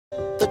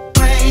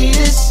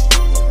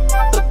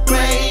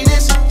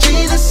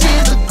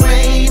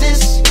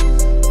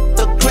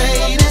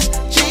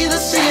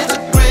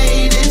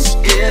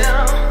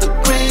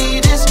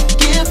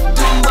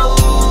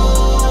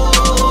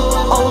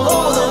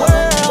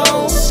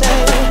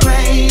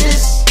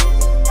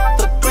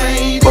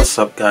What's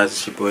up, guys?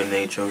 It's your boy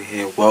Najo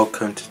here.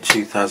 Welcome to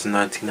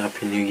 2019.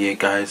 Happy New Year,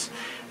 guys.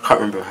 I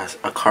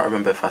can't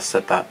remember if I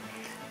said that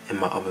in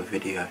my other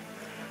video.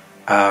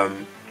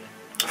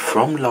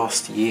 From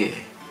last year,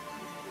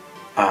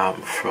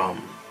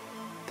 from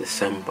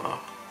December,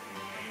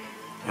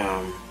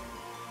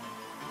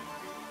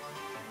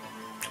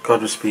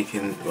 God was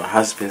speaking, or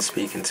has been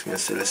speaking to me,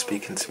 and still is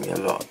speaking to me a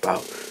lot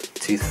about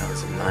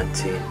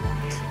 2019,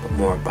 but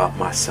more about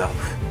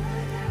myself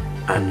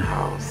and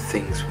how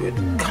things would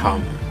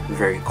come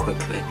very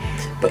quickly.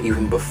 But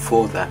even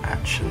before that,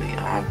 actually,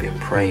 I have been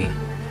praying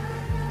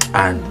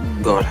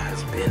and God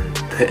has been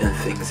putting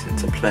things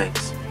into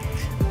place.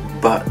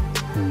 But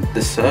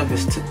the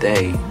service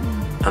today,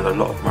 and a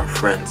lot of my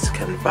friends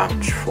can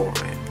vouch for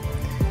it,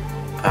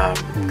 a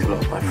lot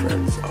of my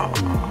friends are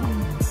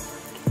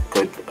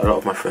good. A lot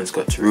of my friends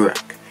got to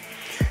Ruach,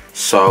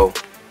 so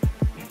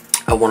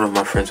one of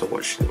my friends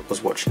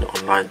was watching it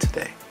online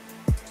today.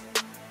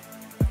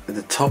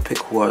 The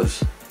topic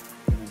was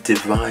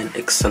divine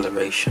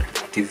acceleration,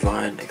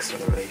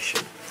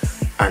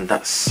 and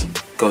that's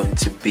going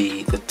to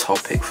be the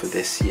topic for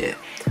this year.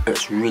 And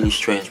it's really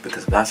strange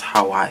because that's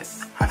how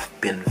I've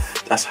been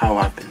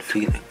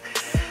feeling,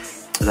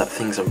 that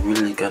things are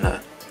really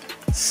gonna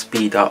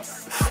speed up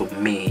for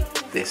me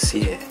this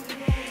year.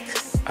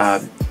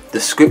 The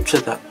scripture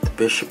that the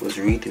bishop was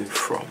reading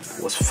from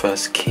was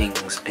 1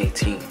 Kings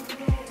 18,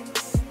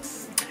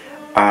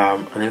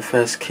 and in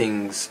 1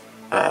 Kings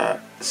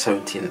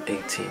 17 and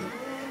 18,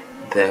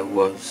 there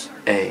was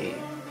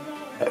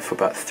for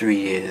about 3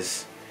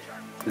 years,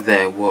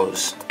 there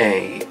was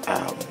a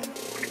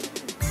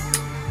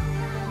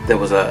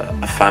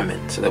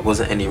famine. So there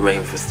wasn't any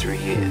rain for 3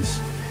 years,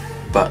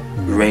 but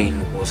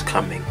rain was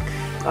coming.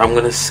 I'm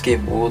gonna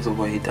skip all the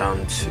way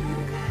down to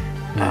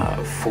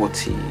 1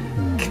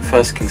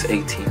 Kings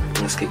 18. I'm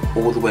gonna skip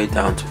all the way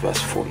down to verse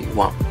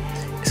 41.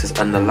 It says,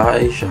 "And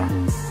Elijah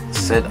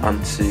said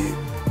unto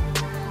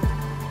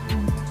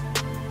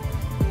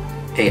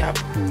Ahab,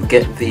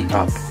 Get thee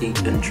up,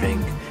 eat and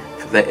drink,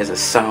 for there is a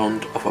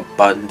sound of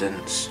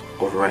abundance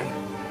of rain."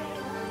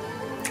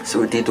 So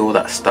we did all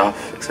that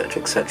stuff,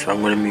 etc., etc.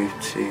 I'm going to move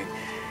to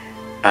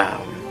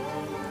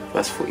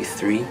verse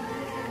 43.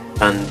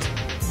 And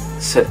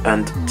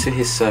to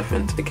his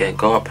servant again,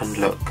 "Go up and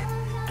look."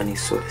 And he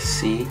saw a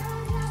sea,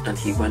 and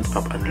he went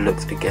up and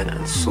looked again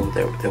and saw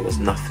there was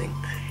nothing.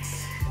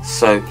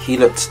 So he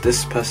looked,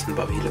 this person,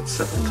 but he looked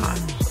 7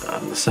 times.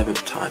 The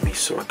 7th time he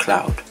saw a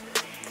cloud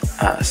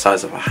the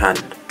size of a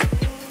hand,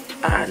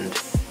 and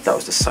that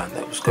was the sign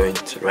that was going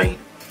to rain.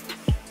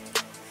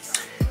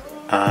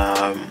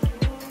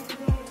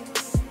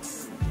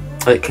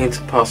 It came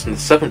to pass on the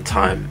 7th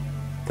time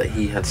that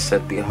he had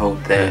said,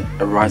 "Behold, there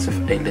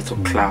ariseth a little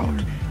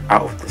cloud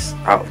out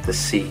of the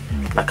sea,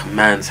 like a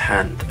man's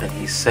hand. And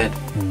he said,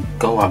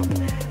 Go up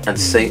and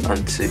say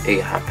unto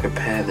Ahab,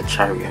 Prepare the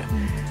chariot,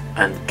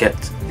 and get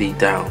thee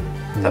down,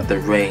 that the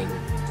rain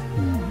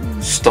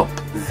stop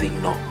thee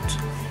not."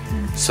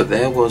 So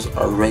there was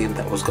a rain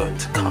that was going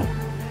to come.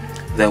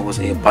 There was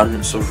an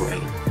abundance of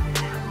rain,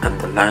 and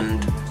the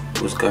land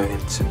was going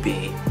to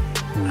be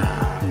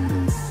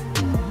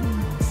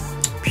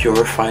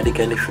purified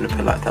again, if you want to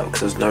put it like that, because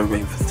there was no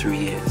rain for 3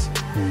 years.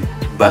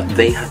 But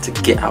they had to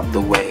get out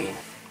the way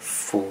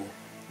for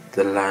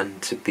the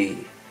land to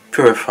be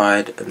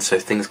purified, and so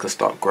things can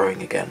start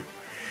growing again.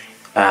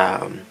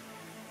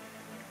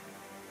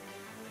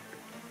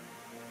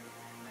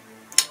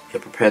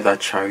 Prepare thy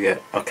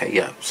chariot. Okay,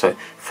 yeah. So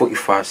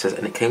 45 says,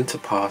 "And it came to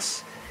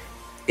pass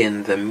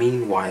in the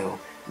meanwhile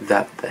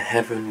that the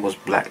heaven was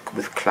black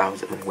with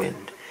clouds and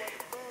wind,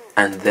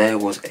 and there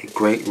was a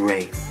great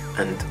rain.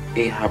 And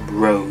Ahab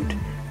rode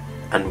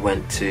and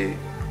went to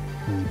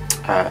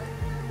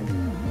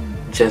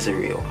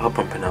Jezreel." I hope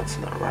I'm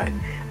pronouncing that right.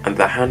 "And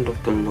the hand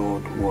of the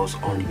Lord was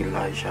on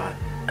Elijah,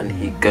 and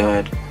he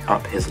girded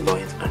up his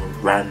loins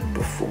and ran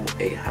before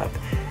Ahab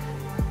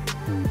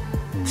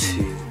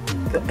to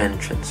the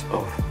entrance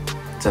of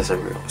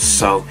Jezreel."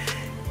 So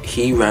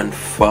he ran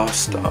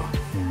faster.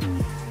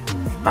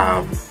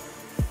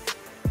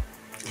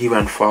 He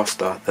ran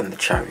faster than the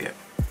chariot,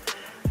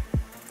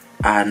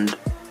 and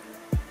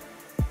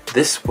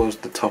this was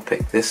the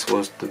topic. This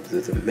was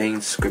the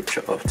main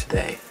scripture of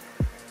today.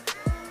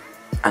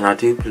 And I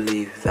do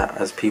believe that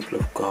as people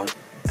of God,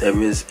 there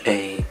is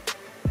a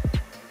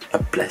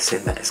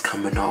blessing that is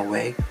coming our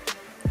way.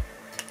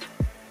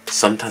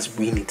 Sometimes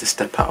we need to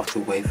step out of the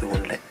way though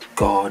and let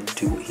God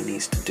do what he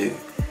needs to do.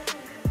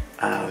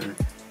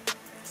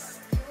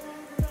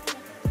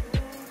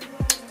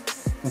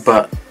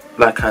 But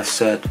like I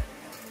said,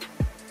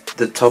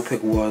 the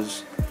topic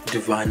was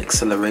divine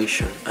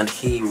acceleration, and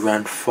he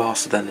ran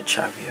faster than the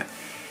chariot,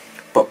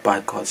 but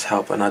by God's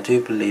help. And I do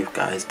believe,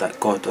 guys, that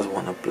God does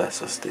want to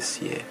bless us this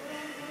year.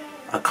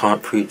 I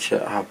can't preach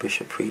it how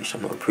Bishop preached.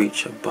 I'm not a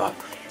preacher, but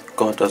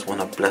God does want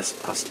to bless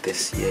us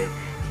this year.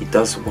 He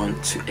does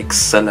want to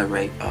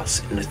accelerate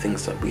us in the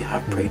things that we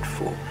have prayed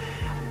for.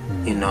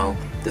 You know,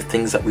 the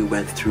things that we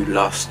went through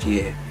last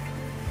year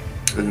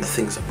and the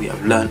things that we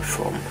have learned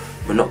from,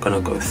 we're not going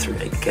to go through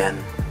it again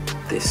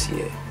this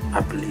year. I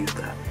believe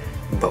that.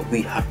 But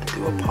we have to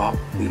do a part.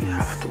 We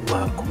have to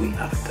work. We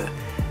have to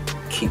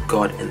keep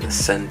God in the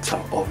center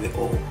of it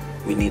all.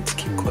 We need to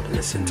keep God in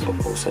the center of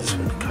it all. So I just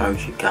want to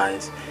encourage you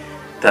guys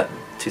that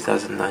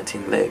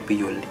 2019, let it be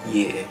your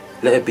year.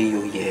 Let it be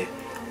your year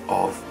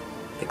of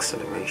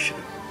acceleration.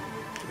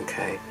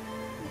 Okay?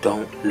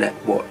 Don't let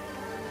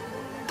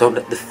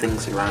the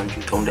things around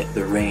you, don't let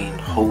the rain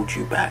hold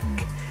you back.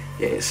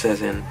 Yeah, it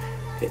says in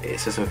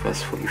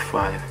verse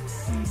 45,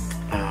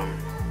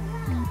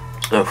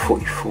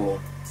 44,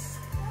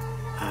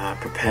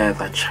 prepare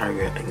thy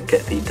chariot and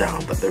get thee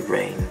down, but the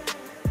rain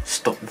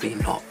stop thee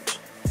not.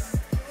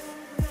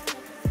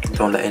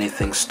 Don't let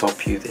anything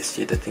stop you this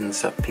year. The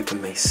things that people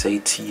may say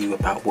to you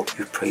about what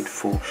you've prayed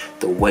for,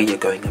 the way you're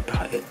going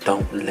about it,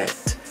 don't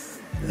let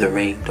the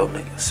rain, don't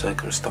let your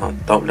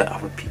circumstance, don't let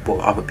other people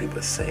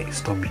say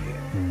stop you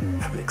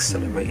from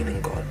accelerating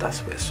in God.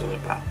 That's what it's all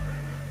about.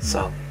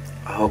 So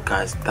I hope,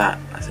 guys, that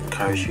has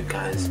encouraged you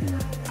guys.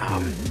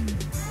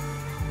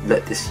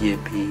 Let this year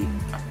be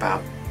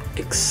about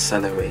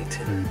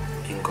accelerating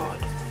in God.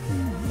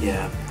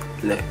 Yeah,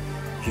 let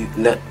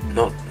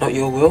not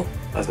your will,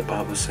 as the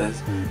Bible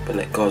says, but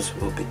let God's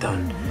will be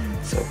done.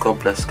 So God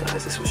bless,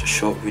 guys. This was a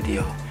short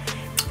video.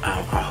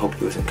 I hope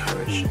you was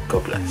encouraged.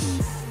 God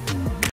bless.